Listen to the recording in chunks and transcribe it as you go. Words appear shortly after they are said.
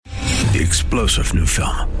The explosive new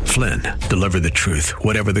film, Flynn, deliver the truth,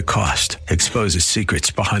 whatever the cost, exposes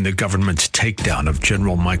secrets behind the government's takedown of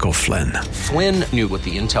General Michael Flynn. Flynn knew what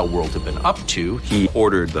the intel world had been up to. He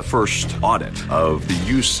ordered the first audit of the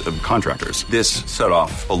use of contractors. This set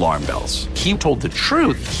off alarm bells. He told the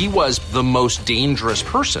truth. He was the most dangerous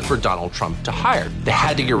person for Donald Trump to hire. They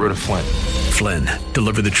had to get rid of Flynn. Flynn,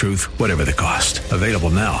 deliver the truth, whatever the cost. Available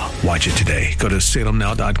now. Watch it today. Go to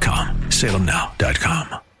salemnow.com.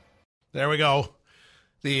 salemnow.com. There we go.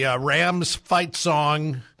 The Rams fight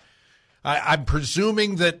song. I'm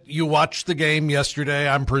presuming that you watched the game yesterday.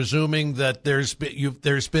 I'm presuming that there's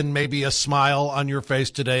been maybe a smile on your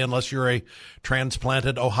face today, unless you're a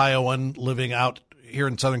transplanted Ohioan living out here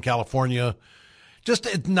in Southern California. Just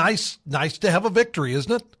it's nice to have a victory,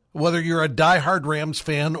 isn't it? Whether you're a diehard Rams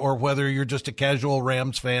fan or whether you're just a casual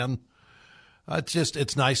Rams fan,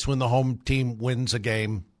 it's nice when the home team wins a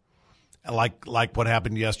game. Like what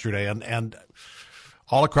happened yesterday, and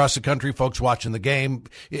all across the country, folks watching the game.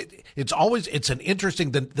 It's an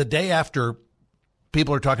interesting the day after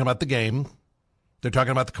people are talking about the game, they're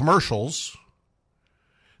talking about the commercials,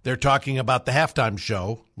 they're talking about the halftime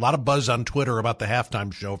show. A lot of buzz on Twitter about the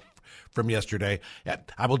halftime show from yesterday.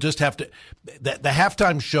 I will just have to the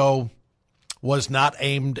halftime show was not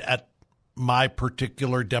aimed at my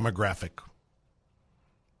particular demographic.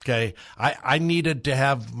 Okay, I needed to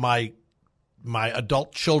have my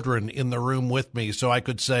adult children in the room with me so I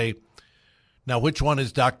could say, now which one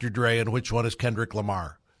is Dr. Dre and which one is Kendrick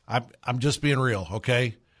Lamar? I'm just being real,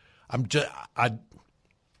 okay? I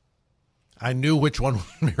knew which one was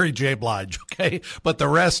Mary J. Blige, okay? But the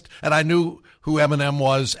rest, and I knew who Eminem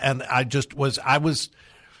was, and I was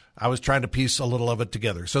trying to piece a little of it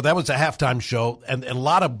together. So that was a halftime show, and a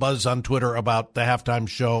lot of buzz on Twitter about the halftime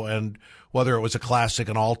show and whether it was a classic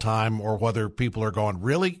and all time or whether people are going,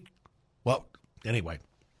 really? Well, anyway,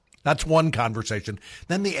 that's one conversation.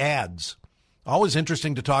 Then the ads. Always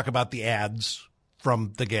interesting to talk about the ads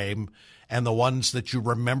from the game and the ones that you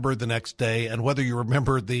remember the next day and whether you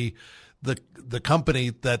remember the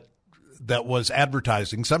company that was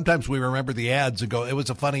advertising. Sometimes we remember the ads and go, it was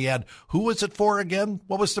a funny ad. Who was it for again?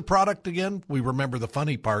 What was the product again? We remember the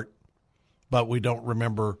funny part, but we don't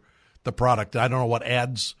remember the product. I don't know what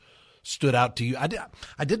ads stood out to you.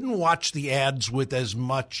 I didn't watch the ads with as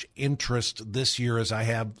much interest this year as I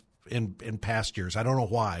have in past years. I don't know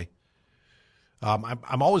why.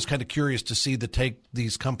 I'm always kind of curious to see the take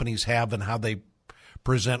these companies have and how they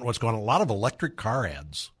present what's going on. A lot of electric car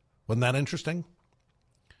ads. Wasn't that interesting?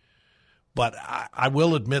 But I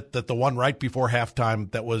will admit that the one right before halftime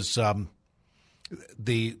that was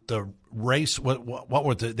the race, what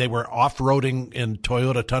was it? They were off-roading in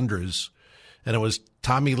Toyota Tundras, and it was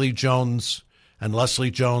Tommy Lee Jones and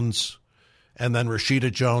Leslie Jones and then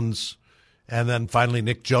Rashida Jones, and then finally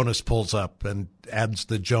Nick Jonas pulls up and adds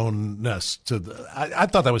the Jonas to the – I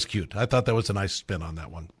thought that was cute. I thought that was a nice spin on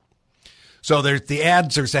that one. So there's the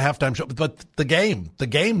ads, there's the halftime show, but the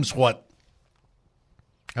game's what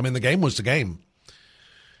 – I mean, the game was the game.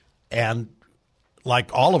 And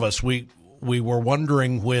like all of us, we were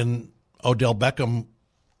wondering when Odell Beckham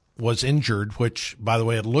was injured, which, by the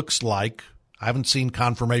way, it looks like – I haven't seen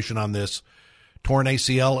confirmation on this. Torn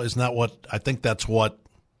ACL is not what – I think that's what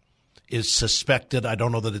is suspected. I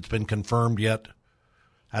don't know that it's been confirmed yet.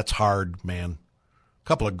 That's hard, man. A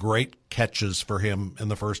couple of great catches for him in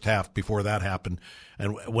the first half before that happened.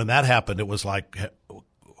 And when that happened, it was like,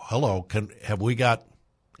 hello, have we got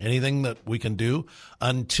anything that we can do?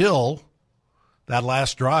 Until that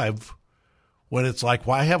last drive when it's like,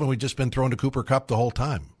 why haven't we just been thrown to Cooper Kupp the whole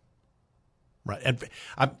time? Right. And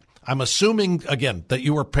I'm assuming, again, that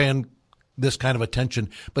you were paying this kind of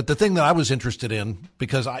attention. But the thing that I was interested in,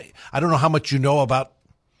 because I don't know how much you know about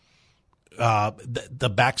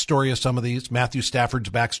the backstory of some of these. Matthew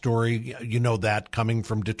Stafford's backstory, you know that, coming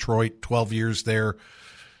from Detroit, 12 years there,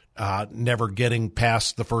 never getting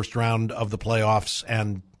past the first round of the playoffs,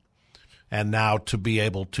 and now to be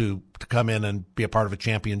able to come in and be a part of a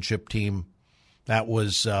championship team. That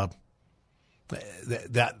was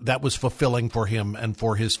that was fulfilling for him and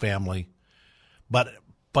for his family.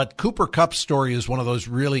 But Cooper Kupp's story is one of those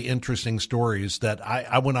really interesting stories that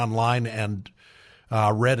I went online and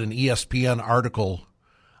read an ESPN article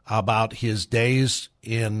about his days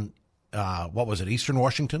in, Eastern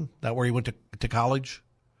Washington? That where he went to college?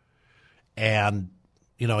 And,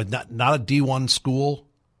 not a D1 school.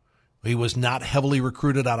 He was not heavily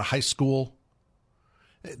recruited out of high school.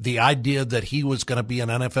 The idea that he was going to be an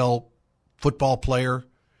NFL football player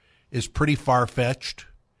is pretty far-fetched.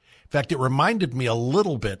 In fact, it reminded me a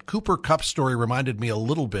little bit, Cooper Kupp's story reminded me a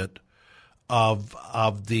little bit of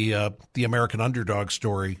the American Underdog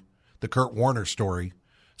story the Kurt Warner story,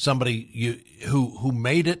 somebody who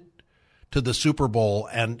made it to the Super Bowl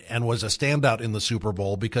and was a standout in the Super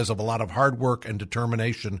Bowl because of a lot of hard work and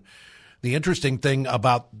determination. The interesting thing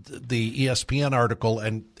about the ESPN article,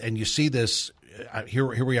 and you see this,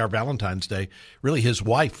 here we are, Valentine's Day, really his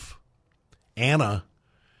wife, Anna,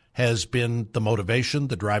 has been the motivation,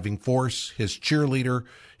 the driving force, his cheerleader,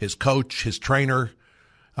 his coach, his trainer.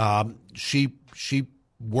 She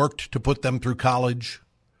worked to put them through college.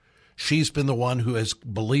 She's been the one who has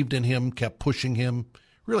believed in him, kept pushing him.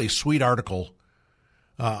 Really sweet article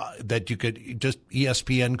that you could just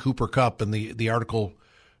ESPN Cooper Kupp, and the article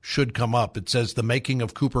should come up. It says the making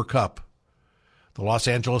of Cooper Kupp. The Los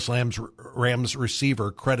Angeles Rams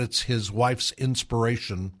receiver credits his wife's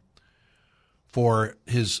inspiration for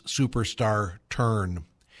his superstar turn.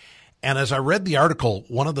 And as I read the article,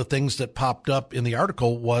 one of the things that popped up in the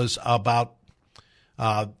article was about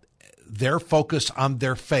their focus on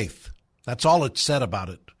their faith. That's all it said about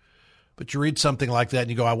it. But you read something like that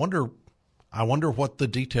and you go, I wonder what the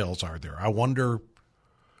details are there. I wonder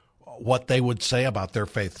what they would say about their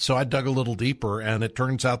faith. So I dug a little deeper, and it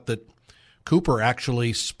turns out that Cooper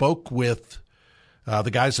actually spoke with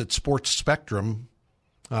the guys at Sports Spectrum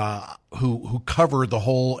who cover the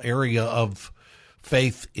whole area of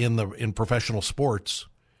faith in professional sports,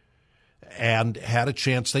 and had a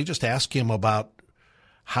chance. They just asked him about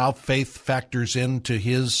how faith factors into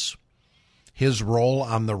his role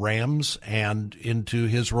on the Rams and into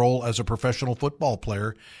his role as a professional football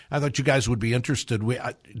player. I thought you guys would be interested.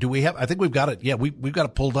 I think we've got it. Yeah, we've got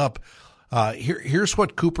it pulled up. Here's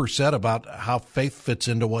what Cooper said about how faith fits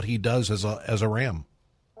into what he does as a Ram.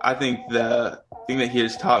 I think the thing that he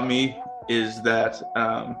has taught me is that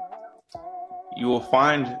you will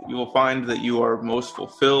find that you are most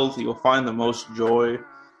fulfilled. You will find the most joy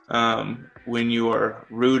when you are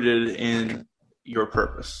rooted in your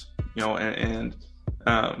purpose. And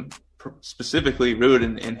specifically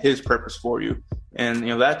rooted in his purpose for you. And,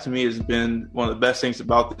 that to me has been one of the best things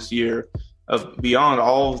about this year, of beyond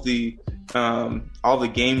all the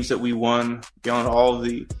games that we won, beyond all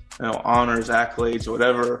the, honors, accolades,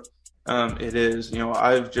 whatever it is.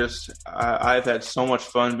 I've had so much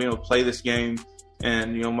fun being able to play this game.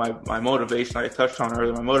 And, my motivation, I touched on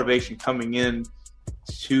earlier, my motivation coming in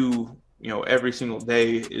to, every single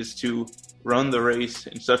day is to run the race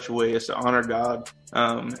in such a way as to honor God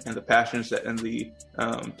and the passions and the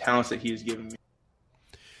talents that He has given me.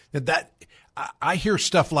 That I hear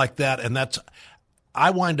stuff like that, and I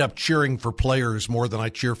wind up cheering for players more than I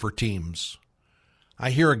cheer for teams. I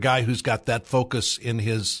hear a guy who's got that focus in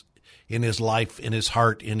his life, in his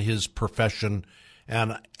heart, in his profession,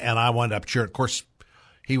 and I wind up cheering. Of course,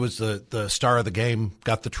 he was the star of the game,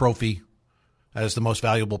 got the trophy as the most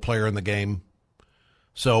valuable player in the game.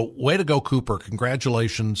 So way to go, Cooper.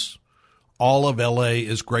 Congratulations. All of L.A.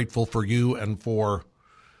 is grateful for you and for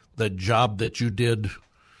the job that you did.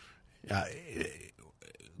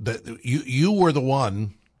 You were the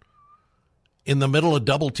one in the middle of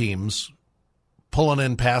double teams pulling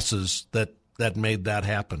in passes that made that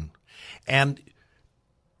happen. And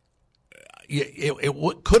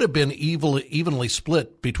it could have been evenly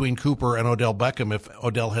split between Cooper and Odell Beckham if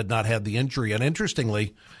Odell had not had the injury. And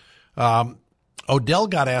interestingly, Odell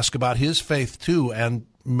got asked about his faith too, and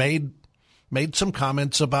made some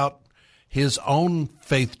comments about his own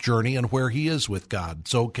faith journey and where he is with God.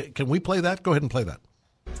 So can we play that? Go ahead and play that.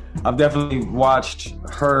 I've definitely watched,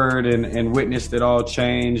 heard, and witnessed it all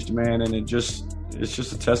changed, man. And it's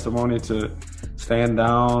just a testimony to stand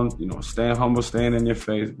down, stand humble, stand in your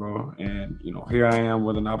faith, bro. And, here I am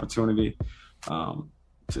with an opportunity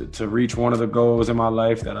to reach one of the goals in my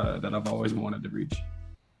life that I've always wanted to reach.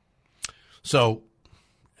 So,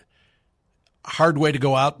 hard way to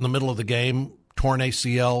go out in the middle of the game, torn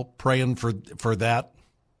ACL, praying for that.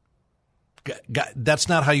 That's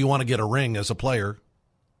not how you want to get a ring as a player.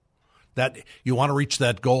 That you want to reach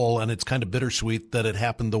that goal, and it's kind of bittersweet that it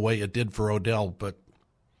happened the way it did for Odell. But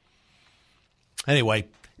anyway,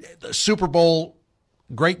 the Super Bowl,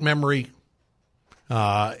 great memory,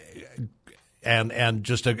 and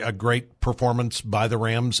just a great performance by the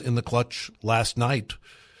Rams in the clutch last night.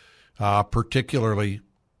 Particularly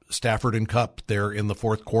Stafford and Kupp there in the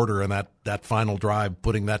fourth quarter, and that final drive,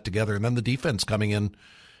 putting that together. And then the defense coming in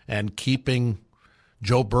and keeping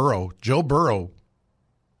Joe Burrow. Joe Burrow,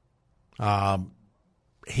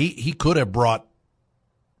 he could have brought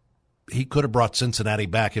Cincinnati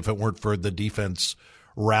back if it weren't for the defense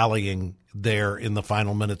rallying there in the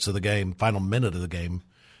final minute of the game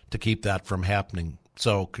to keep that from happening.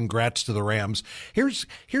 So congrats to the Rams. Here's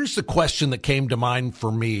the question that came to mind for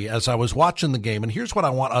me as I was watching the game, and here's what I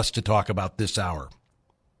want us to talk about this hour.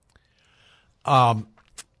 There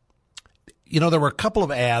were a couple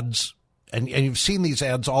of ads, and you've seen these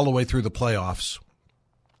ads all the way through the playoffs.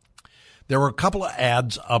 There were a couple of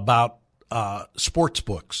ads about sports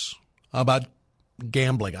books, about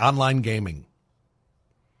gambling, online gaming.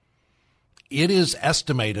 It is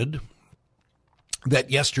estimated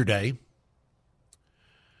that yesterday,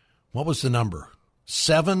 what was the number?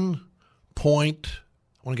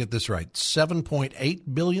 7.8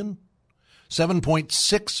 billion?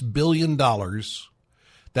 $7.6 billion.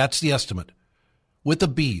 That's the estimate. With a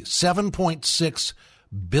B, $7.6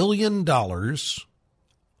 billion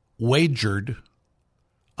wagered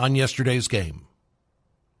on yesterday's game.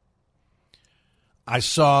 I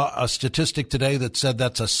saw a statistic today that said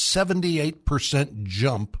that's a 78%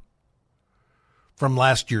 jump from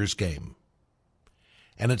last year's game.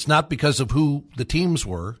 And it's not because of who the teams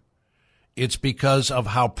were. It's because of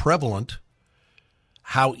how prevalent,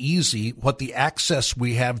 how easy, what the access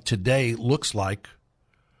we have today looks like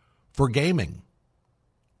for gaming.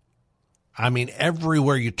 I mean,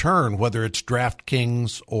 everywhere you turn, whether it's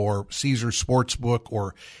DraftKings or Caesars Sportsbook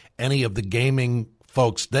or any of the gaming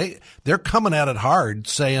folks, they're coming at it hard,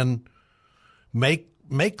 saying, make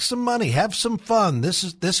some money, have some fun. This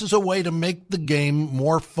is a way to make the game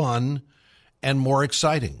more fun and more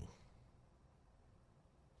exciting.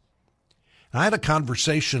 I had a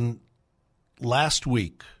conversation last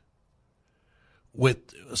week with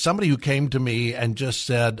somebody who came to me and just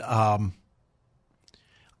said, I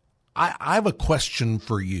have a question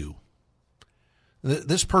for you.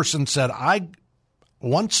 This person said,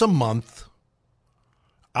 once a month,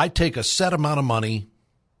 I take a set amount of money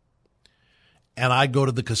and I go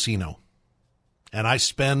to the casino and I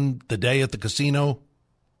spend the day at the casino.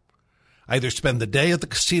 I either spend the day at the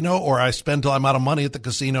casino or I spend till I'm out of money at the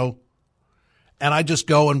casino, and I just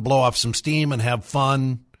go and blow off some steam and have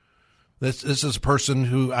fun. This is a person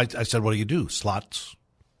who I said, what do you do? Slots.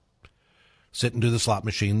 Sit and do the slot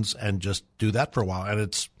machines and just do that for a while. And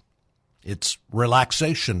it's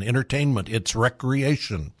relaxation, entertainment. It's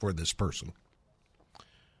recreation for this person.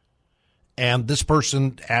 And this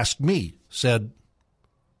person asked me, said,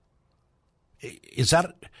 is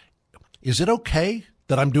it okay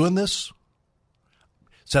that I'm doing this?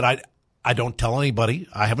 Said, I don't tell anybody.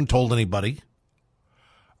 I haven't told anybody.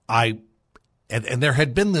 And there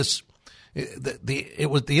had been this, it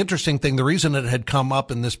was the interesting thing. The reason it had come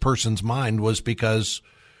up in this person's mind was because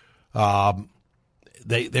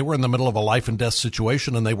they were in the middle of a life and death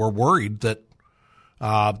situation, and they were worried that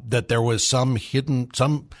there was some hidden,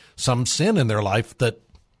 some sin in their life that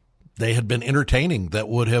they had been entertaining that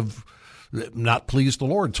would have not pleased the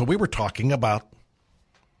Lord. So we were talking about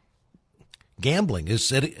gambling. Is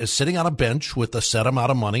sitting on a bench with a set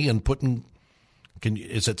amount of money and putting,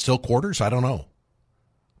 is it still quarters? I don't know.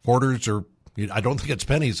 Quarters, or I don't think it's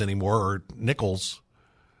pennies anymore, or nickels.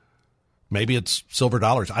 Maybe it's silver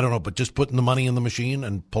dollars. I don't know, but just putting the money in the machine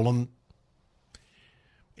and pulling.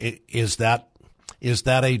 Is that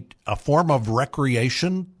a form of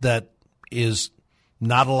recreation that is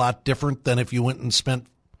not a lot different than if you went and spent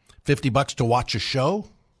 $50 to watch a show?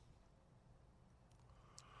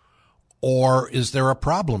 Or is there a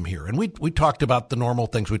problem here? And we talked about the normal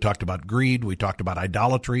things. We talked about greed. We talked about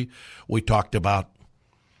idolatry. We talked about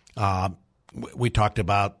idle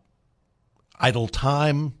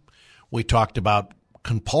time. We talked about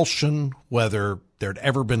compulsion, whether there'd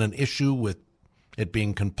ever been an issue with it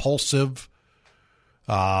being compulsive,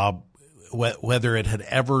 whether it had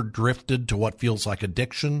ever drifted to what feels like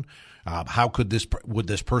addiction. How would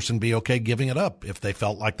this person be okay giving it up if they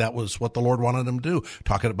felt like that was what the Lord wanted them to do?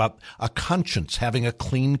 Talking about a conscience, having a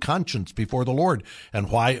clean conscience before the Lord, and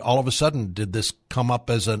why all of a sudden did this come up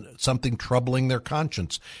as something troubling their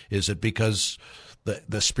conscience? Is it because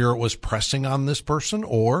the Spirit was pressing on this person,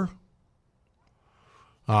 or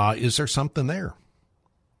is there something there?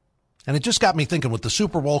 And it just got me thinking, with the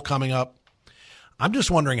Super Bowl coming up, I'm just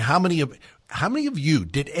wondering how many of you,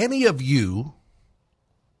 did any of you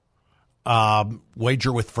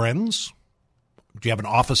wager with friends? Do you have an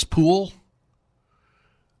office pool?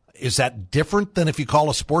 Is that different than if you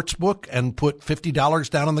call a sports book and put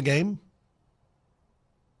 $50 down on the game?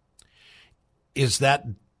 Is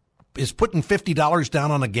putting $50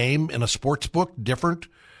 down on a game in a sports book different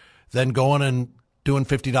than going and doing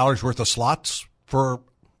 $50 worth of slots for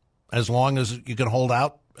as long as you can hold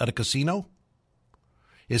out at a casino?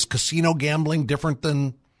 Is casino gambling different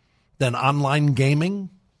than online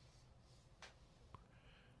gaming?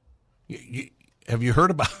 Have you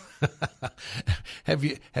heard about have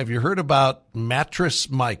you heard about Mattress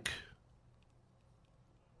Mike?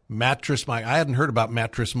 Mattress Mike. I hadn't heard about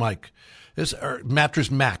Mattress Mike.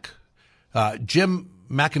 Mattress Mac. Jim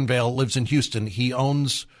McInvale lives in Houston. He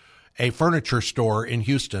owns a furniture store in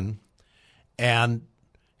Houston, and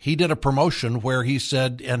he did a promotion where he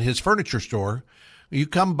said, and his furniture store, you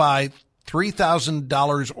come buy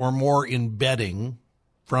 $3,000 or more in betting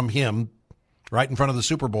from him right in front of the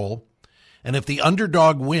Super Bowl, and if the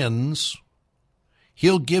underdog wins,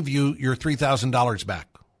 he'll give you your $3,000 back.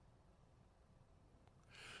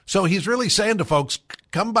 So he's really saying to folks,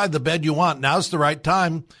 come buy the bed you want. Now's the right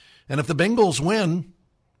time. And if the Bengals win,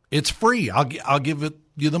 it's free. I'll give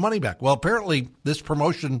you the money back. Well, apparently this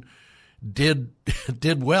promotion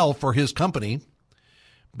did well for his company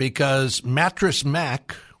because Mattress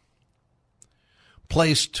Mac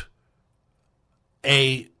placed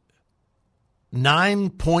a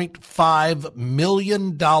 $9.5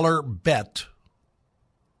 million bet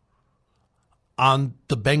on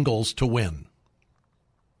the Bengals to win.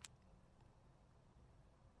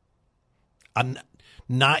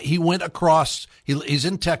 He went across, he's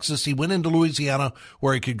in Texas, he went into Louisiana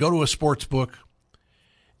where he could go to a sports book,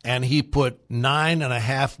 and he put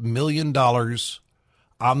 $9.5 million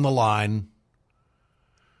on the line.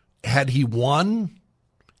 Had he won,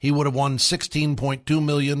 he would have won $16.2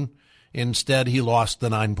 million. Instead, he lost the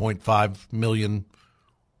 $9.5 million,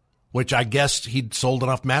 which I guess he'd sold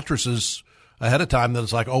enough mattresses ahead of time that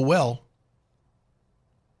it's like, oh, well.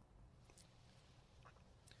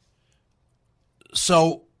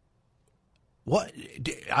 So what?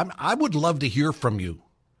 I would love to hear from you.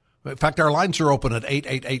 In fact, our lines are open at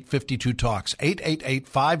 888-52-TALKS,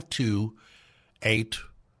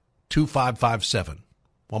 888-528-2557.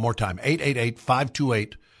 One more time,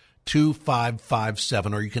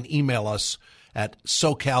 888-528-2557, or you can email us at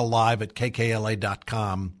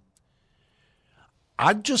socallive@kkla.com.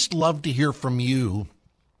 I'd just love to hear from you.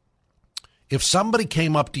 If somebody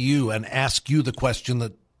came up to you and asked you the question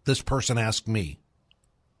that this person asked me,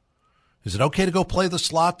 is it okay to go play the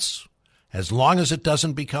slots as long as it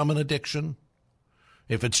doesn't become an addiction?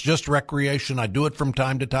 If it's just recreation, I do it from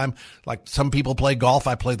time to time. Like some people play golf,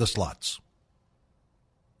 I play the slots.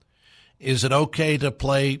 Is it okay to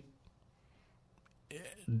play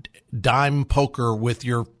dime poker with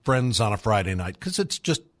your friends on a Friday night? Because it's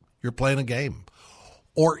just, you're playing a game.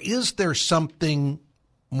 Or is there something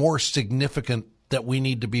more significant that we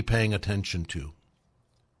need to be paying attention to?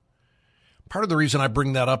 Part of the reason I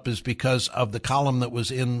bring that up is because of the column that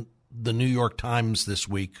was in the New York Times this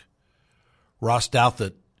week. Ross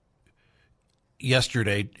Douthat,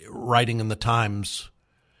 yesterday, writing in the Times,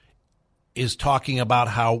 is talking about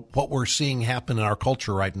how what we're seeing happen in our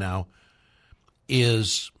culture right now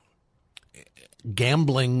is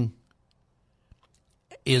gambling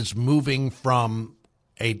is moving from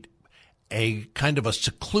a kind of a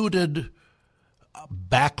secluded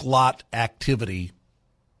backlot activity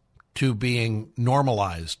to being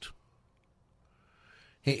normalized.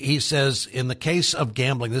 He says, in the case of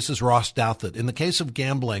gambling, this is Ross Douthat, in the case of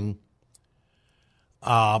gambling,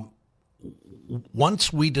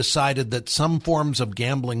 once we decided that some forms of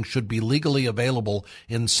gambling should be legally available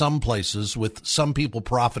in some places with some people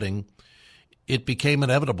profiting, it became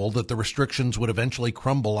inevitable that the restrictions would eventually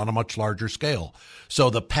crumble on a much larger scale. So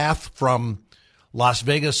the path from Las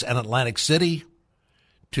Vegas and Atlantic City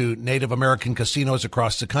to Native American casinos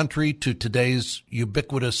across the country to today's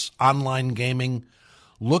ubiquitous online gaming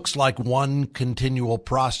looks like one continual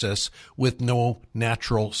process with no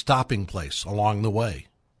natural stopping place along the way.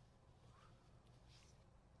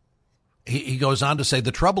 He goes on to say,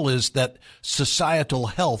 the trouble is that societal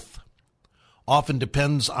health often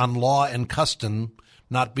depends on law and custom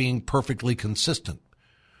not being perfectly consistent,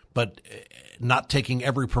 but not taking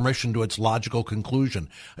every permission to its logical conclusion.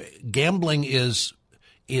 Gambling is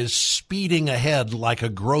speeding ahead like a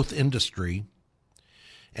growth industry,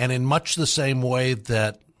 and in much the same way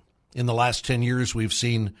that in the last 10 years we've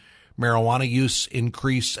seen marijuana use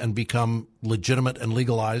increase and become legitimate and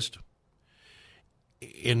legalized,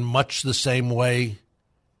 in much the same way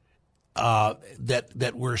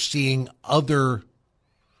that we're seeing other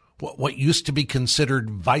what used to be considered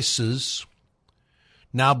vices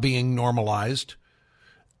now being normalized.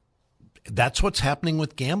 That's what's happening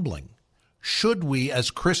with gambling. Should we, as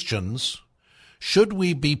Christians, should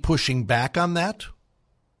we be pushing back on that?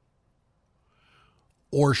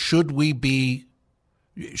 Or should we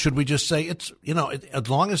just say it's, as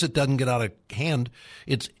long as it doesn't get out of hand,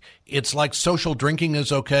 it's like social drinking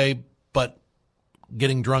is okay, but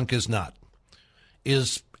getting drunk is not.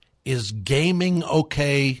 Is gaming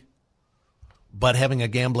okay, but having a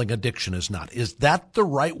gambling addiction is not? Is that the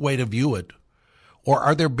right way to view it? Or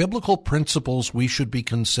are there biblical principles we should be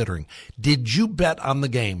considering? Did you bet on the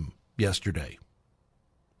game yesterday?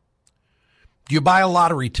 Do you buy a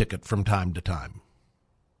lottery ticket from time to time?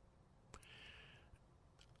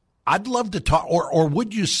 I'd love to talk, or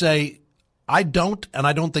would you say, I don't, and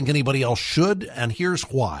I don't think anybody else should, and here's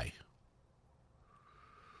why.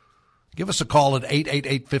 Give us a call at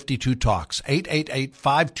 888-52-TALKS,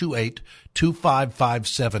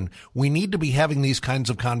 888-528-2557. We need to be having these kinds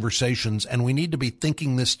of conversations, and we need to be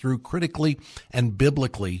thinking this through critically and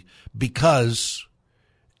biblically, because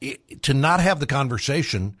to not have the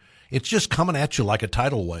conversation, it's just coming at you like a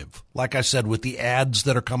tidal wave. Like I said, with the ads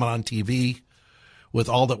that are coming on TV, with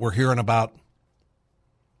all that we're hearing about,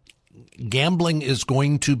 gambling is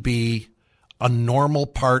going to be a normal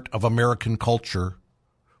part of American culture.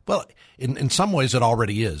 Well, in some ways it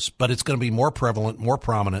already is, but it's going to be more prevalent, more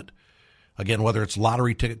prominent. Again, whether it's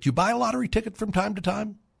lottery ticket. Do you buy a lottery ticket from time to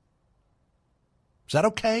time? Is that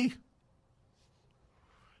okay?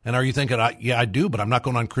 And are you thinking, yeah, I do, but I'm not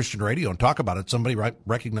going on Christian radio and talk about it. Somebody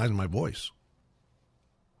recognizing my voice.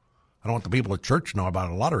 I don't want the people at church to know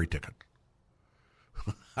about a lottery ticket.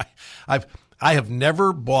 I have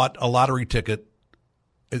never bought a lottery ticket.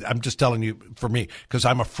 I'm just telling you, for me, because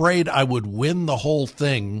I'm afraid I would win the whole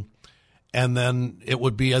thing, and then it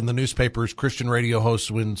would be in the newspapers, Christian radio host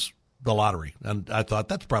wins the lottery. And I thought,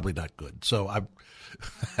 that's probably not good. So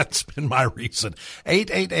that's been my reason.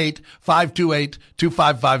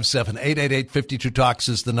 888-528-2557. 888-52-TALKS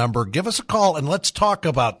is the number. Give us a call, and let's talk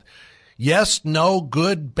about yes, no,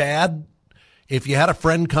 good, bad. If you had a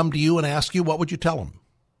friend come to you and ask you, what would you tell them?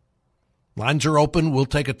 Lines are open. We'll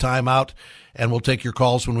take a time out, and we'll take your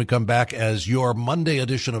calls when we come back as your Monday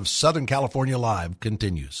edition of Southern California Live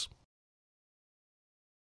continues.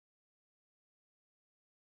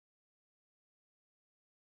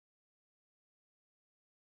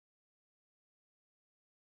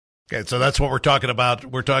 Okay, so that's what we're talking about.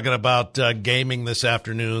 We're talking about gaming this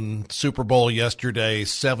afternoon. Super Bowl yesterday,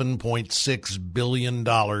 $7.6 billion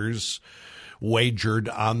wagered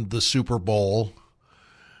on the Super Bowl.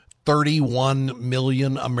 31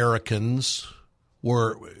 million Americans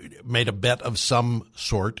made a bet of some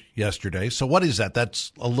sort yesterday. So what is that?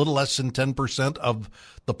 That's a little less than 10% of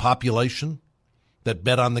the population that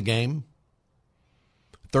bet on the game.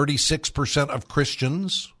 36% of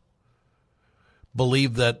Christians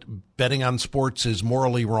believe that betting on sports is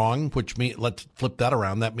morally wrong, which means, let's flip that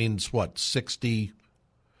around. That means what? 64%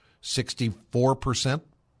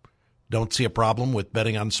 don't see a problem with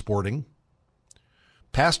betting on sporting.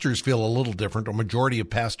 Pastors feel a little different. A majority of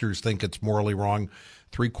pastors think it's morally wrong.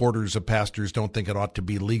 3/4 of pastors don't think it ought to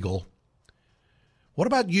be legal. What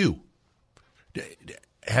about you? Do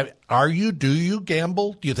you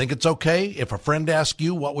gamble? Do you think it's okay? If a friend asks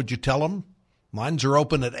you, what would you tell them? Lines are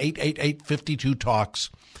open at 888-52-TALKS,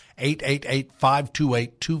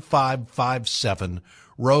 888-528-2557.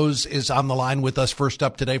 Rose is on the line with us first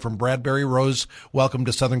up today from Bradbury. Rose, welcome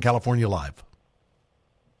to Southern California Live.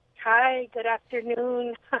 Hi, good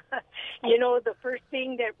afternoon. The first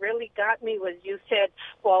thing that really got me was you said,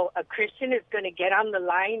 well, a Christian is going to get on the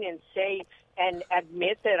line and say and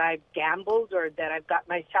admit that I've gambled or that I've got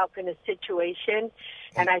myself in a situation.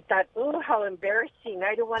 And I thought, oh, how embarrassing.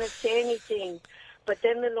 I don't want to say anything. But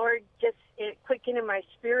then the Lord just quickened in my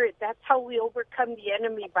spirit. That's how we overcome the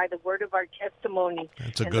enemy, by the word of our testimony.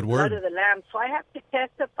 That's a good word. The blood of the Lamb. So I have to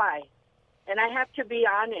testify, and I have to be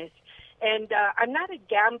honest. And I'm not a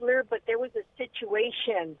gambler, but there was a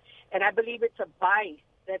situation, and I believe it's a vice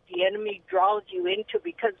that the enemy draws you into,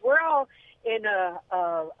 because we're all in a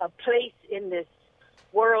place in this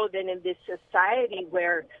world and in this society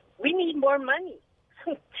where we need more money.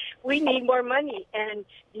 We need more money. And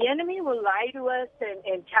the enemy will lie to us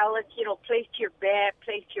and tell us, place your bet,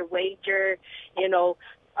 place your wager,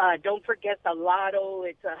 don't forget the lotto.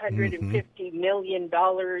 It's $150 million,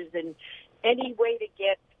 and any way to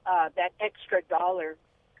get that extra dollar.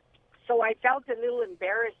 So I felt a little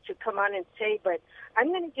embarrassed to come on and say, but I'm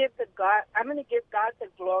going to give God the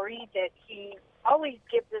glory that He always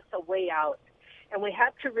gives us a way out, and we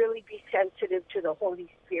have to really be sensitive to the Holy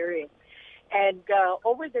Spirit. And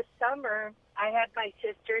over the summer, I had my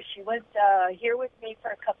sister. She was here with me for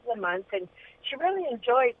a couple of months, and she really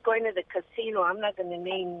enjoyed going to the casino. I'm not going to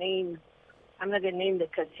name names. I'm not going to name the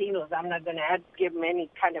casinos. I'm not going to give them any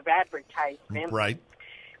kind of advertisement. Right.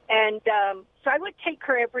 And so I would take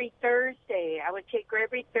her every Thursday.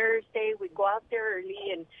 We'd go out there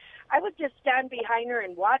early, and I would just stand behind her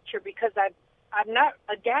and watch her, because I'm not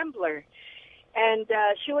a gambler. And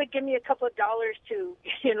she would give me a couple of dollars to,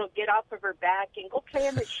 get off of her back and go play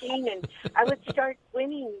a machine. And I would start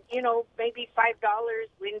winning, maybe $5,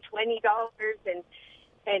 win $20.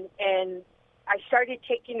 And I started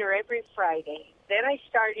taking her every Friday. Then I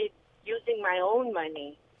started using my own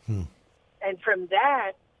money. And from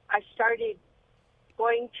that, I started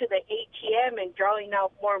going to the ATM and drawing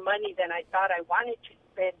out more money than I thought I wanted to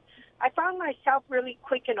spend, I found myself really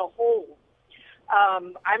quick in a hole.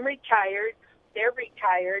 I'm retired. They're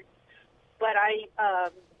retired. But I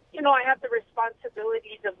have the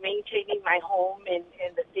responsibilities of maintaining my home and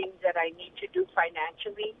the things that I need to do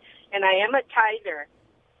financially. And I am a tither.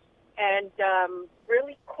 And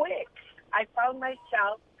really quick, I found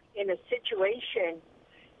myself in a situation.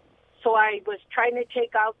 So I was trying to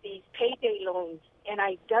take out these payday loans, and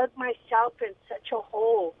I dug myself in such a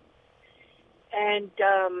hole. And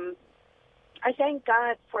I thank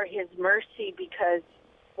God for his mercy, because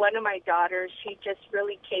one of my daughters, she just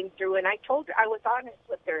really came through, and I told her, I was honest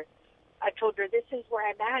with her. I told her, this is where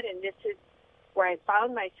I'm at, and this is where I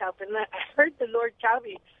found myself. And I heard the Lord tell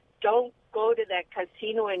me, don't go to that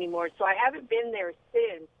casino anymore. So I haven't been there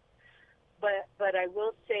since. But I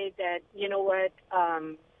will say that, you know what,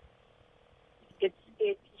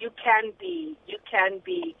 you can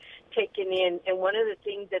be taken in. And one of the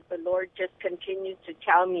things that the Lord just continues to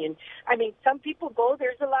tell me, and I mean, some people go,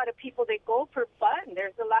 there's a lot of people that go for fun.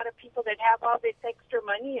 There's a lot of people that have all this extra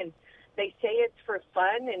money and they say it's for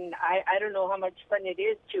fun. And I don't know how much fun it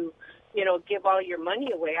is to, give all your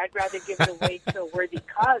money away. I'd rather give it away to a worthy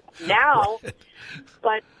cause now.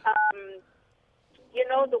 But,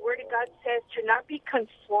 the Word of God says to not be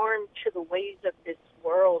conformed to the ways of this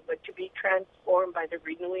world, but to be transformed by the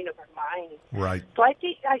renewing of our minds. Right. So I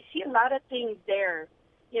see a lot of things there.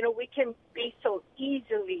 We can be so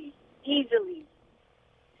easily,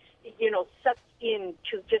 sucked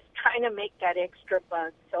into just trying to make that extra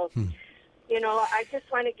buck. So, I just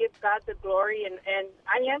want to give God the glory, and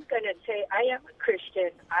I am going to say I am a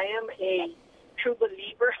Christian. I am a true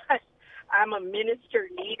believer. I'm a minister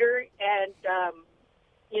leader, and,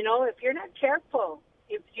 if you're not careful,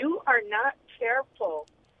 if you are not careful,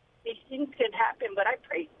 these things can happen. But I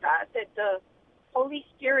praise God that the Holy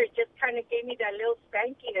Spirit just kind of gave me that little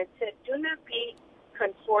spanking and said, do not be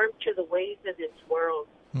conformed to the ways of this world.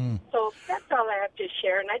 So that's all I have to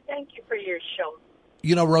share, and I thank you for your show.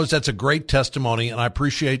 Rose, that's a great testimony, and I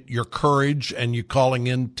appreciate your courage and you calling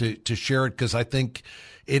in to share it, because I think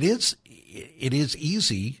it is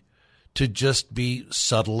easy to just be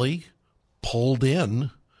subtly pulled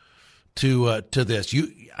in to this.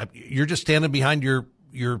 You're just standing behind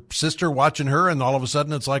your sister watching her, and all of a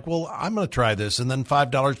sudden it's like, well, I'm going to try this, and then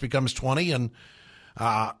 $5 becomes 20, and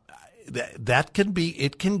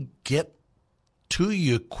it can get to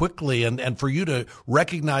you quickly, and for you to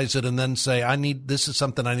recognize it and then say, this is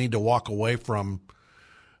something I need to walk away from,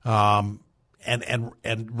 and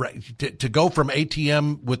to go from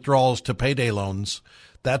ATM withdrawals to payday loans,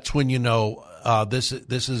 that's when this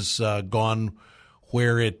is gone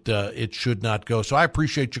where it should not go. So I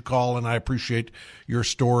appreciate your call, and I appreciate your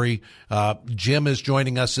story. Jim is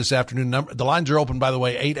joining us this afternoon. The lines are open, by the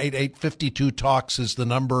way. 888-52-TALKS is the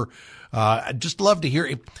number. I'd just love to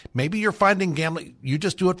hear. Maybe you're finding gambling, you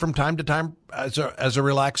just do it from time to time as a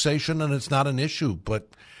relaxation, and it's not an issue. But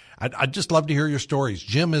I'd just love to hear your stories.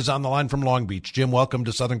 Jim is on the line from Long Beach. Jim, welcome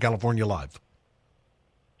to Southern California Live.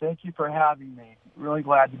 Thank you for having me. Really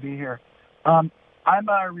glad to be here. I'm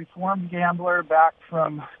a reformed gambler back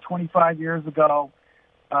from 25 years ago.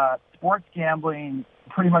 Sports gambling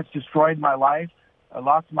pretty much destroyed my life. I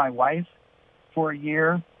lost my wife for a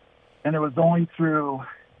year, and it was only through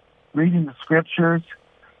reading the scriptures,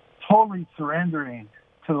 totally surrendering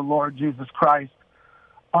to the Lord Jesus Christ,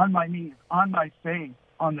 on my knees, on my face,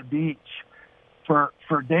 on the beach, for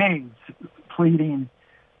days, pleading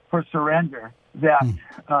for surrender, that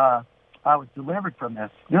I was delivered from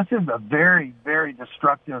this. This is a very, very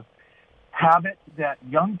destructive habit that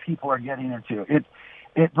young people are getting into.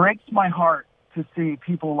 It breaks my heart to see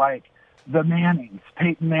people like the Mannings,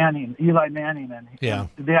 Peyton Manning, Eli Manning, and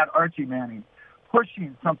his dad Archie Manning,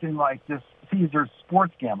 pushing something like this Caesars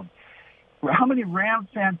sports gambling. How many Rams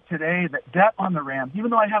fans today that bet on the Rams,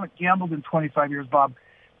 even though I haven't gambled in 25 years, Bob,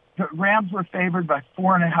 the Rams were favored by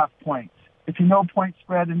 4.5 points. If you know point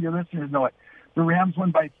spread, and your listeners know it, the Rams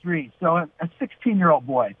won by 3. So a 16-year-old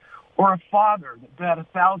boy or a father that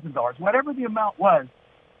bet $1,000, whatever the amount was,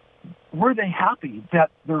 were they happy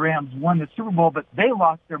that the Rams won the Super Bowl, but they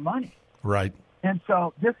lost their money? Right. And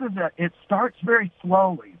so it starts very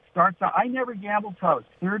slowly. I never gambled till I was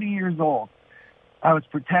 30 years old. I was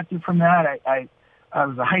protected from that. I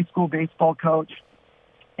was a high school baseball coach.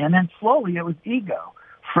 And then slowly it was ego.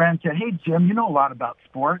 Friends said, hey, Jim, you know a lot about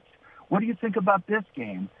sports. What do you think about this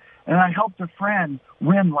game? And I helped a friend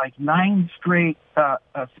win like 9 straight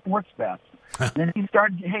sports bets. Then he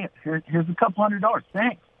started, hey, here's a couple $100.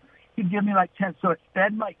 Thanks. He'd give me like 10. So it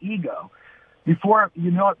fed my ego. Before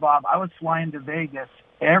you know it, Bob, I was flying to Vegas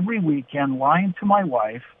every weekend lying to my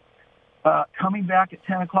wife, coming back at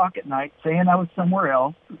 10 o'clock at night, saying I was somewhere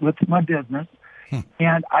else with my business.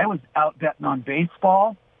 And I was out betting on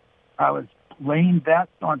baseball. I was laying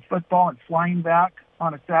bets on football and flying back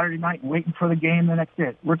on a Saturday night and waiting for the game the next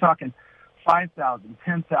day. We're talking $5,000,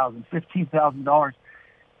 $10,000, $15,000.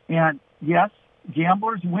 And yes,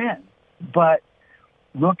 gamblers win. But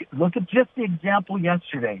look at just the example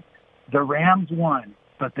yesterday. The Rams won,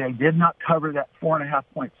 but they did not cover that 4.5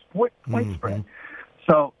 point spread.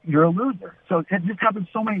 So you're a loser. So it just happens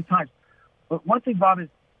so many times. But one thing, Bob, is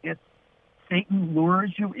Satan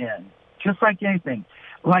lures you in, just like anything,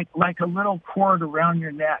 like a little cord around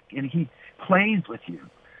your neck, and he plays with you.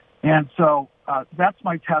 And so that's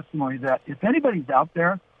my testimony, that if anybody's out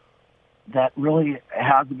there that really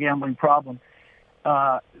has a gambling problem,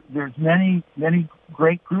 there's many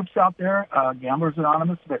great groups out there, Gamblers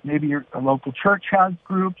Anonymous, but maybe your local church has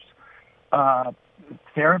groups.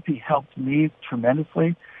 Therapy helped me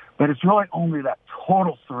tremendously, but it's really only that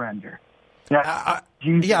total surrender. I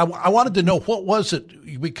wanted to know, what was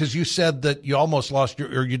it, because you said that you almost lost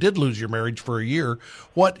or you did lose your marriage for a year.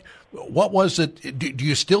 What was it? Do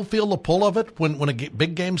you still feel the pull of it when a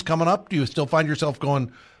big game's coming up? Do you still find yourself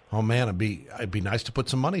going, oh man, it'd be nice to put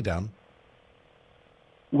some money down?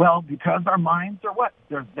 Well, because our minds are what?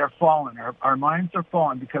 They're fallen. Our minds are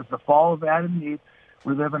fallen because the fall of Adam and Eve.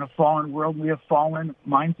 We live in a fallen world. We have fallen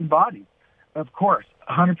minds and bodies. Of course,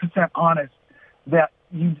 100% honest that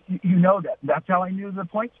you know that. That's how I knew the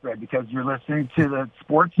point spread, because you're listening to the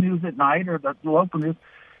sports news at night or the local news.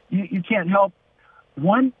 You can't help.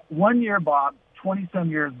 One year, Bob, 20-some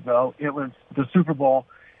years ago, it was the Super Bowl,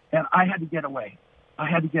 and I had to get away.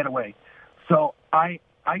 So I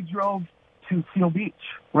drove to Seal Beach,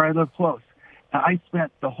 where I live close, and I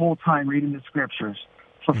spent the whole time reading the scriptures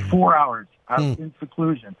for 4 hours. I was in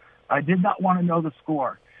seclusion. I did not want to know the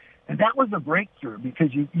score. And that was a breakthrough, because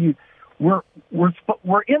we're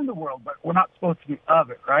in the world, but we're not supposed to be of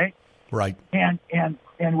it, right? Right. And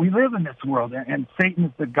we live in this world, and Satan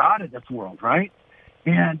is the god of this world, right?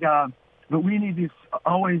 And but we need to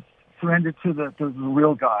always surrender to the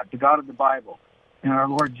real God, the God of the Bible, and our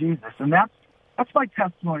Lord Jesus. And that's my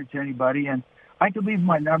testimony to anybody. And I can leave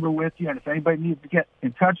my number with you, and if anybody needs to get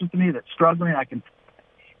in touch with me that's struggling, I can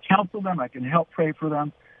counsel them. I can help pray for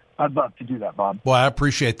them. I'd love to do that, Bob. Well, I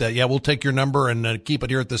appreciate that. Yeah, we'll take your number and keep it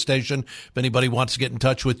here at the station. If anybody wants to get in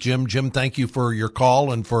touch with Jim, thank you for your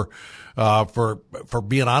call and for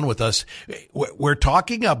being on with us. We're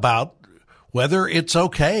talking about whether it's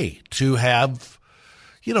okay to have,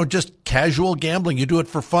 just casual gambling. You do it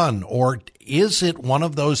for fun, or is it one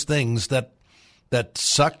of those things that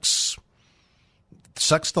sucks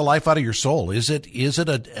the life out of your soul? Is it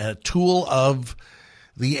a tool of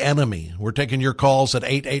the enemy? We're taking your calls at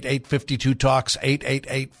 888-52-TALKS,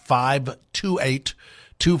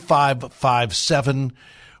 888-528-2557.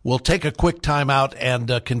 We'll take a quick time out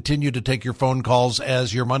and continue to take your phone calls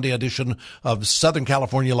as your Monday edition of Southern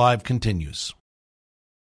California Live continues.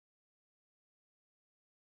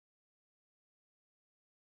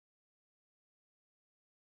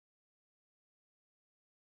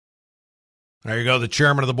 There you go, the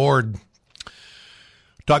chairman of the board.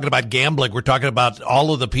 Talking about gambling, we're talking about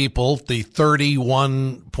all of the people, the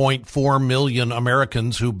 31.4 million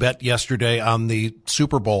Americans who bet yesterday on the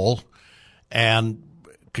Super Bowl, and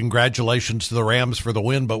congratulations to the Rams for the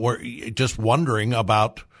win. But we're just wondering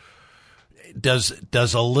about, does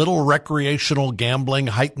a little recreational gambling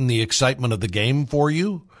heighten the excitement of the game for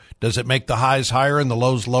you? Does it make the highs higher and the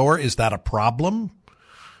lows lower? Is that a problem?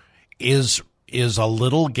 Is a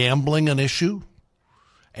little gambling an issue?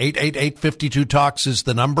 888-52-TALKS is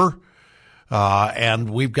the number. And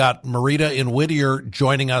we've got Marita in Whittier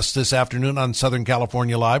joining us this afternoon on Southern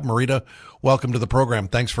California Live. Marita, welcome to the program.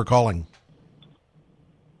 Thanks for calling.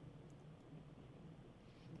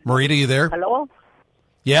 Marita, you there? Hello?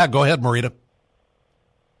 Yeah, go ahead, Marita.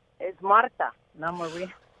 It's Marta, not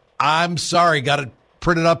Maria. I'm sorry, got it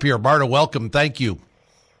printed up here. Marta, welcome. Thank you.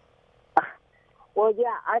 Well,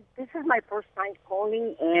 yeah, this is my first time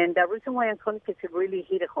calling, and the reason why I'm calling is to really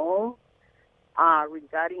hit home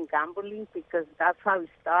regarding gambling, because that's how it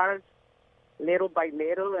starts, little by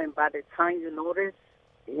little, and by the time you notice,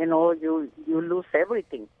 you lose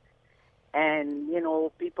everything. And,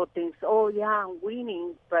 people think, oh, yeah, I'm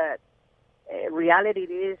winning, but reality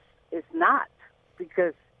is not,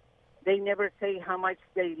 because they never say how much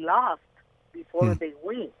they lost before they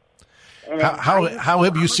win. How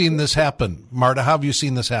have you seen this happen, Marta? How have you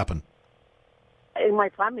seen this happen? In my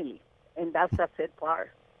family, and that's the sad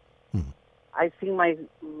part. I see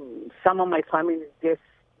some of my family just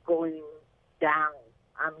going down.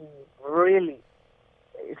 I mean, really,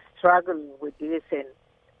 struggling with this,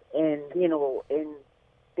 and you know, and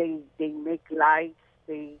they make lights,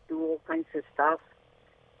 they do all kinds of stuff,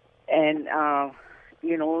 and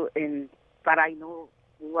you know, but I know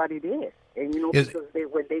what it is, and you know, because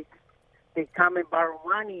when they come and borrow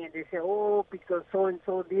money and they say, oh, because so and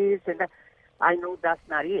so this and that, I know that's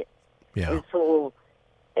not it. Yeah. And so,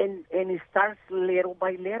 and it starts little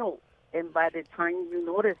by little, and by the time you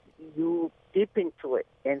notice, you dip into it,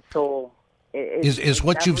 and so. Is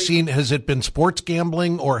what you've seen, has it been sports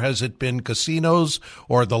gambling, or has it been casinos,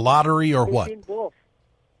 or the lottery, or what? It's been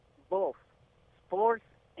both, sports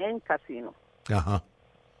and casino. Uh-huh.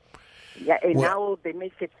 Yeah, and now they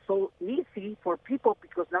make it so easy for people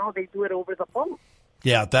because now they do it over the phone.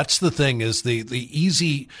 Yeah, that's the thing, is the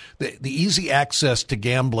easy access to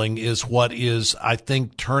gambling is what is, I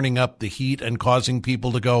think, turning up the heat and causing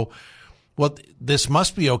people to go, well, this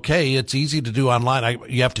must be okay. It's easy to do online.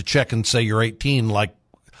 You have to check and say you're 18, like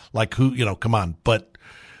who, you know, come on, but,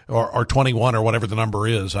 or 21 or whatever the number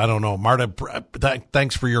is. I don't know. Marta,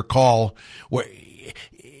 thanks for your call.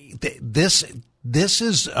 This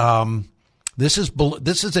is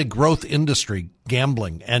a growth industry,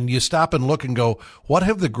 gambling. And you stop and look and go, what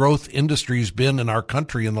have the growth industries been in our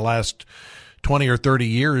country in the last 20 or 30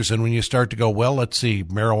 years? And when you start to go, well, let's see,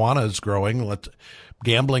 marijuana is growing,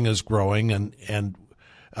 gambling is growing, and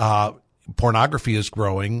pornography is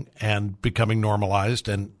growing and becoming normalized.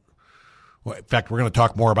 And in fact, we're going to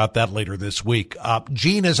talk more about that later this week.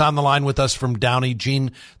 Gene is on the line with us from Downey.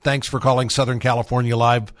 Gene, thanks for calling Southern California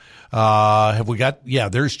Live. Have we got? Yeah,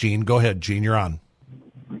 there's Gene. Go ahead, Gene. You're on.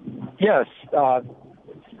 Yes. I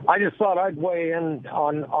just thought I'd weigh in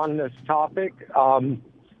on this topic.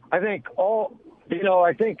 I think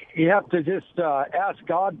I think you have to just ask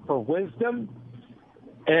God for wisdom.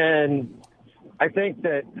 And I think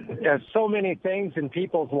that there's so many things in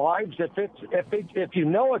people's lives. If you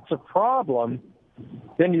know it's a problem,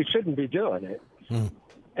 then you shouldn't be doing it.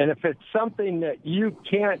 And if it's something that you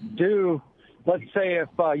can't do, let's say if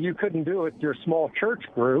you couldn't do it with your small church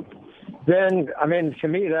group, then I mean, to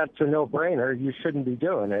me that's a no-brainer. You shouldn't be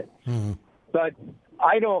doing it. But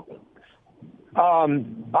I don't.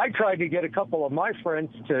 I tried to get a couple of my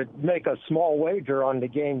friends to make a small wager on the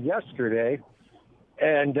game yesterday.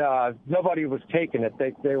 And nobody was taking it.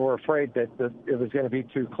 They were afraid that it was going to be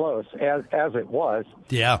too close, as it was.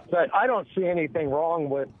 Yeah. But I don't see anything wrong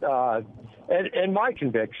with, in my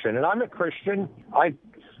conviction, and I'm a Christian. I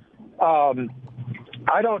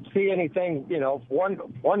don't see anything,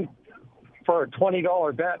 one for a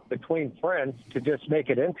 $20 bet between friends to just make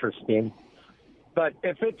it interesting. But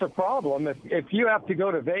if it's a problem, if you have to go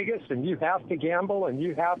to Vegas and you have to gamble and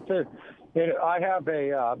you have to, I have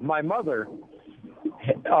my mother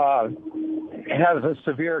has a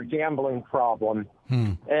severe gambling problem,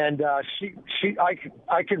 and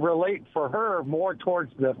I could relate for her more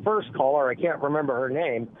towards the first caller. I can't remember her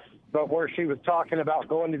name, but where she was talking about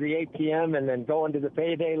going to the ATM and then going to the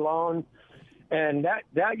payday loan, and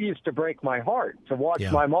that used to break my heart to watch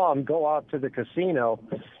my mom go out to the casino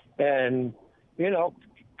and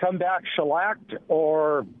come back shellacked,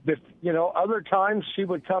 or other times she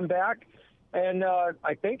would come back. And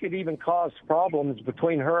I think it even caused problems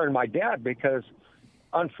between her and my dad because,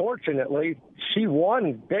 unfortunately, she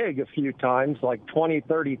won big a few times, like 20,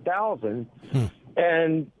 30,000.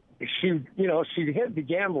 And she hid the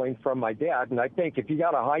gambling from my dad. And I think if you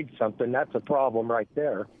got to hide something, that's a problem right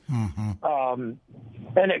there. And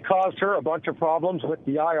it caused her a bunch of problems with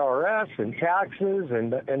the IRS and taxes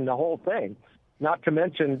and the whole thing. Not to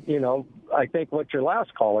mention, I think what your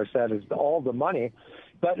last caller said is all the money.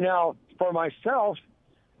 But now, for myself,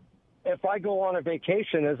 if I go on a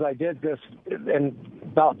vacation, as I did this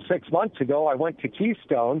about 6 months ago, I went to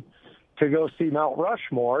Keystone to go see Mount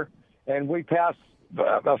Rushmore, and we passed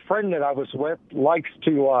a friend that I was with likes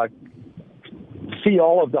to see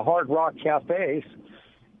all of the Hard Rock cafes,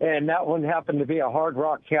 and that one happened to be a Hard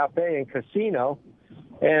Rock cafe and casino.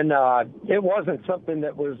 And it wasn't something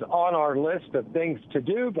that was on our list of things to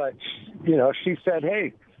do, but, she said,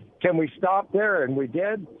 hey, can we stop there? And we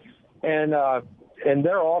did. And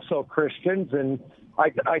they're also Christians, and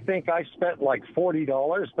I think I spent like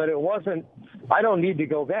 $40, but it wasn't. I don't need to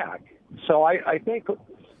go back. So I think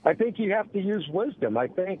you have to use wisdom. I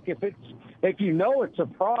think if you know it's a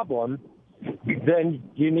problem, then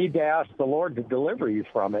you need to ask the Lord to deliver you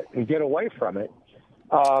from it and get away from it.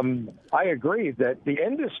 I agree that the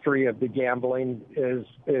industry of the gambling is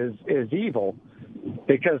evil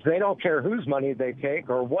because they don't care whose money they take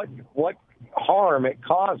or what harm it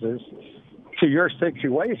causes to your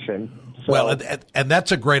situation. So, well, and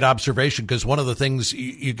that's a great observation, because one of the things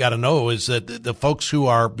you got to know is that the folks who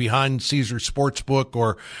are behind Caesar Sportsbook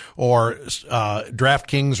or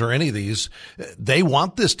DraftKings or any of these, they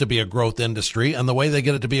want this to be a growth industry, and the way they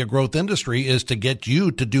get it to be a growth industry is to get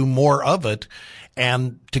you to do more of it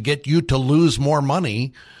and to get you to lose more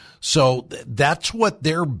money. So that's what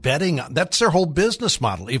they're betting on. That's their whole business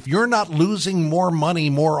model. If you're not losing more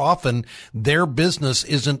money more often, their business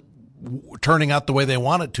isn't turning out the way they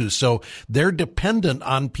want it to. So they're dependent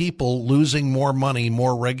on people losing more money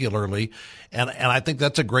more regularly. And I think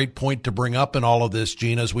that's a great point to bring up in all of this,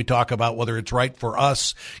 Gene, as we talk about whether it's right for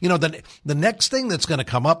us. You know, the next thing that's going to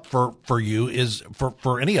come up for you is,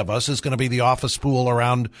 for any of us, is going to be the office pool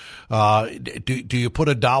around, do you put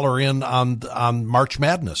 $1 in on March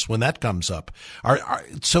Madness when that comes up?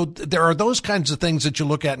 So there are those kinds of things that you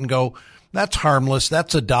look at and go, that's harmless.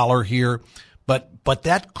 That's $1 here. But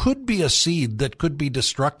that could be a seed that could be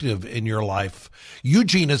destructive in your life.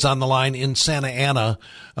 Eugene is on the line in Santa Ana,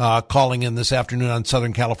 calling in this afternoon on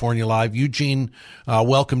Southern California Live. Eugene,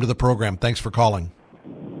 welcome to the program. Thanks for calling.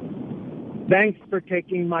 Thanks for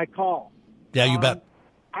taking my call. Yeah, you bet.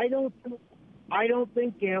 I don't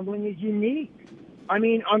think gambling is unique. I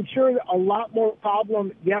mean, I'm sure a lot more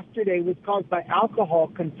problem yesterday was caused by alcohol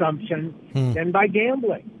consumption than by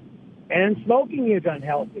gambling. And smoking is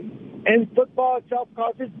unhealthy. And football itself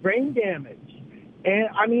causes brain damage. And,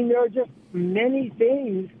 I mean, there are just many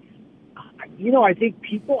things. You know, I think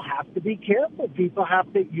people have to be careful. People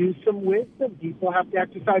have to use some wisdom. People have to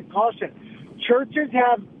exercise caution. Churches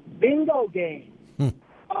have bingo games.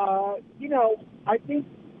 You know, I think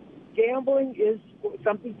gambling is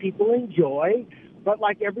something people enjoy. But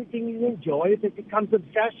like everything you enjoy, if it becomes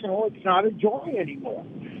obsessional, it's not a joy anymore.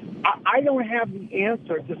 I don't have the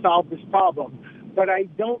answer to solve this problem, but I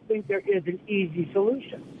don't think there is an easy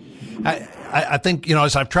solution. I think, you know,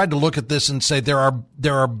 as I've tried to look at this and say there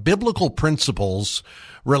are biblical principles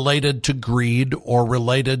related to greed or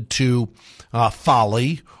related to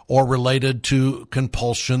folly or related to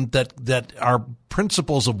compulsion that are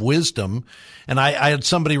principles of wisdom. And I had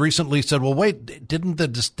somebody recently said, well, wait, didn't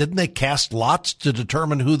they cast lots to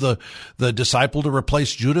determine who the disciple to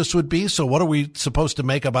replace Judas would be? So what are we supposed to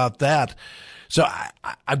make about that? So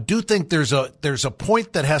I do think there's a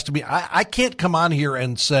point that has to be. I can't come on here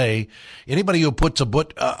and say anybody who puts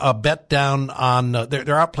a bet down on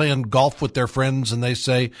they're out playing golf with their friends and they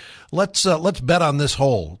say let's bet on this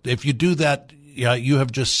hole. If you do that, yeah, you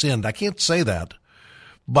have just sinned. I can't say that,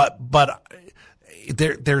 but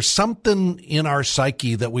there's something in our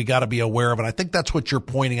psyche that we got to be aware of, and I think that's what you're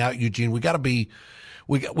pointing out, Eugene. We got to be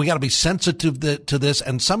sensitive to this,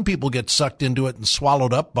 and some people get sucked into it and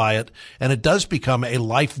swallowed up by it, and it does become a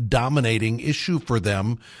life-dominating issue for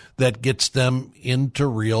them that gets them into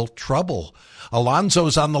real trouble.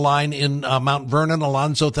 Alonzo's on the line in Mount Vernon.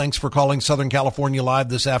 Alonzo, thanks for calling Southern California Live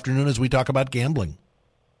this afternoon as we talk about gambling.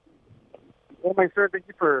 Well, my sir, thank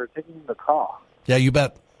you for taking the call. Yeah, you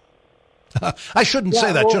bet. I shouldn't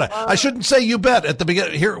say that, should I? I shouldn't say you bet at the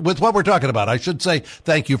beginning here with what we're talking about. I should say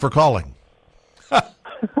thank you for calling.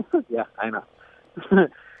 Yeah, I know.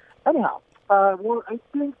 Anyhow, well, I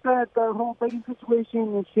think that the whole betting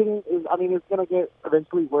situation is it's going to get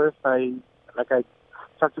eventually worse. I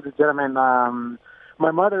talked to the gentleman.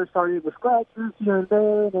 My mother started with scratches here and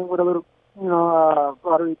there, and then with a little,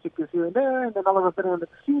 lottery tickets here and there, and then all of a sudden in the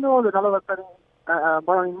casino, then all of a sudden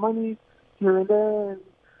borrowing money here and there, and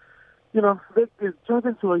it turns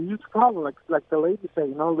into a huge problem, like the lady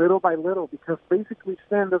said, little by little, because basically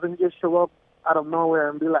sin doesn't just show up out of nowhere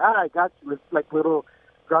and be like, I got you. It's like little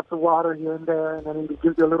drops of water here and there, and then it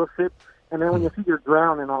gives you a little sip, and then when you see you're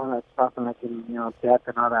drowning and all that stuff, and death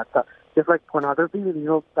and all that stuff. Just like pornography,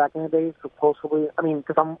 back in the days, supposedly,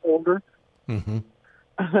 because I'm older, back in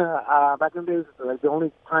the days, like the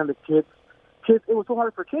only time the kids, it was so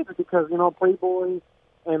hard for kids because, Playboy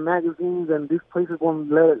and magazines and these places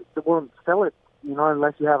won't sell it,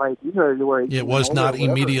 unless you have ID or you were 18. It was not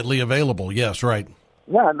immediately available. Yes, right.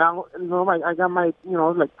 Yeah, now, I got my,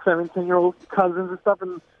 17-year-old cousins and stuff,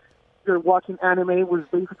 and they're watching anime was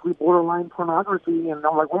basically borderline pornography, and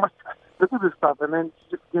I'm like, oh my God, look at this stuff, and then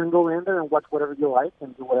you just can go in there and watch whatever you like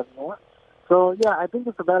and do whatever you want. So, yeah, I think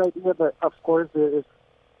it's a bad idea, but of course there is,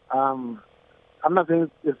 I'm not saying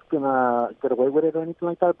it's going to get away with it or anything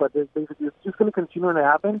like that, but it's just going to continue to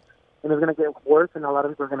happen, and it's going to get worse, and a lot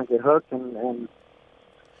of people are going to get hooked, and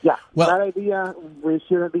yeah, bad idea. We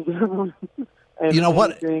shouldn't be gambling. And you know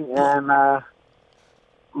what? And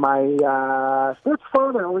my sports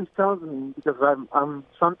father always tells me, because I'm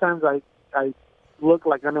sometimes I look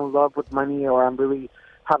like I'm in love with money, or I'm really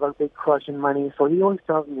have a big crush in money. So he always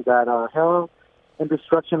tells me that hell and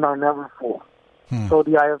destruction are never full. So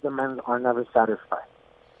the eye of the man are never satisfied.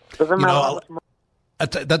 Doesn't matter how much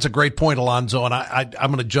money. That's a great point, Alonzo, and I'm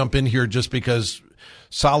going to jump in here just because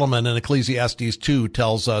Solomon in Ecclesiastes 2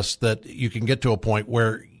 tells us that you can get to a point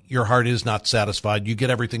where your heart is not satisfied. You get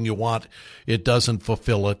everything you want. It doesn't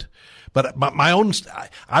fulfill it. But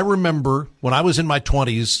I remember when I was in my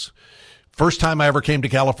 20s, first time I ever came to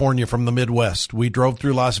California from the Midwest, we drove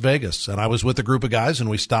through Las Vegas, and I was with a group of guys, and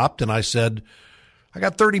we stopped, and I said, I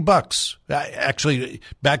got $30. Actually,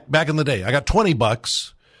 back in the day, I got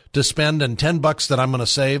 $20 to spend and $10 that I'm going to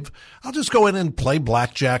save. I'll just go in and play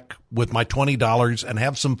blackjack with my $20 and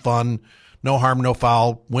have some fun. No harm, no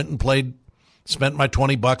foul. Went and played, spent my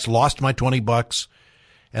 $20, lost my $20.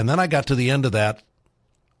 And then I got to the end of that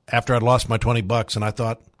after I'd lost my $20, and I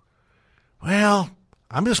thought, well,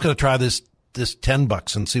 I'm just going to try this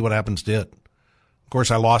 $10 and see what happens to it. Of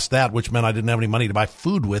course, I lost that, which meant I didn't have any money to buy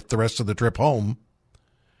food with the rest of the trip home.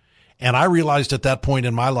 And I realized at that point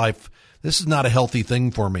in my life, this is not a healthy thing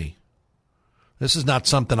for me. This is not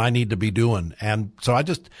something I need to be doing. And so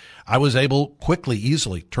I was able quickly,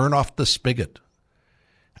 easily turn off the spigot.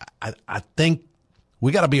 I think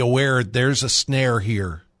we got to be aware there's a snare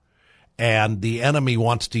here, and the enemy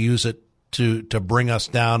wants to use it to bring us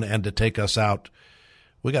down and to take us out.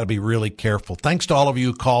 We got to be really careful. Thanks to all of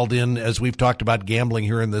you who called in as we've talked about gambling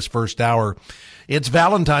here in this first hour. It's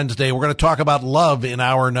Valentine's Day. We're going to talk about love in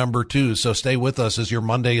hour number 2. So stay with us as your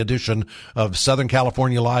Monday edition of Southern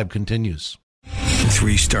California Live continues.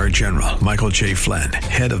 3-star General Michael J. Flynn,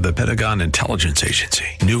 head of the Pentagon Intelligence Agency,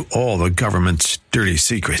 knew all the government's dirty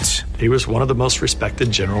secrets. He was one of the most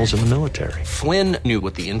respected generals in the military. Flynn knew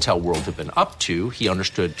what the intel world had been up to. He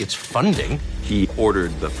understood its funding. He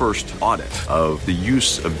ordered the first audit of the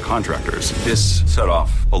use of contractors. This set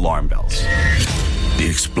off alarm bells. The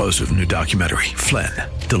explosive new documentary, Flynn,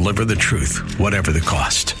 Deliver the Truth, Whatever the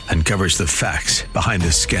Cost, uncovers the facts behind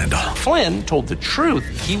this scandal. Flynn told the truth.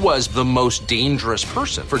 He was the most dangerous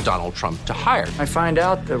person for Donald Trump to hire. I find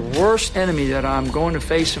out the worst enemy that I'm going to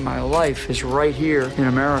face in my life is right here in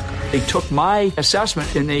America. They took my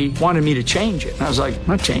assessment and they wanted me to change it. And I was like, I'm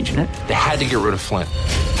not changing it. They had to get rid of Flynn.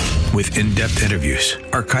 With in-depth interviews,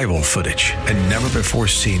 archival footage, and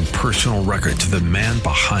never-before-seen personal records of the man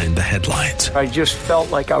behind the headlines. I just felt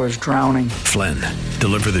like I was drowning. Flynn,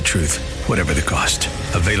 Deliver the Truth, Whatever the Cost.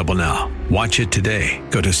 Available now. Watch it today.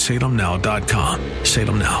 Go to salemnow.com.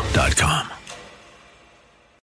 salemnow.com.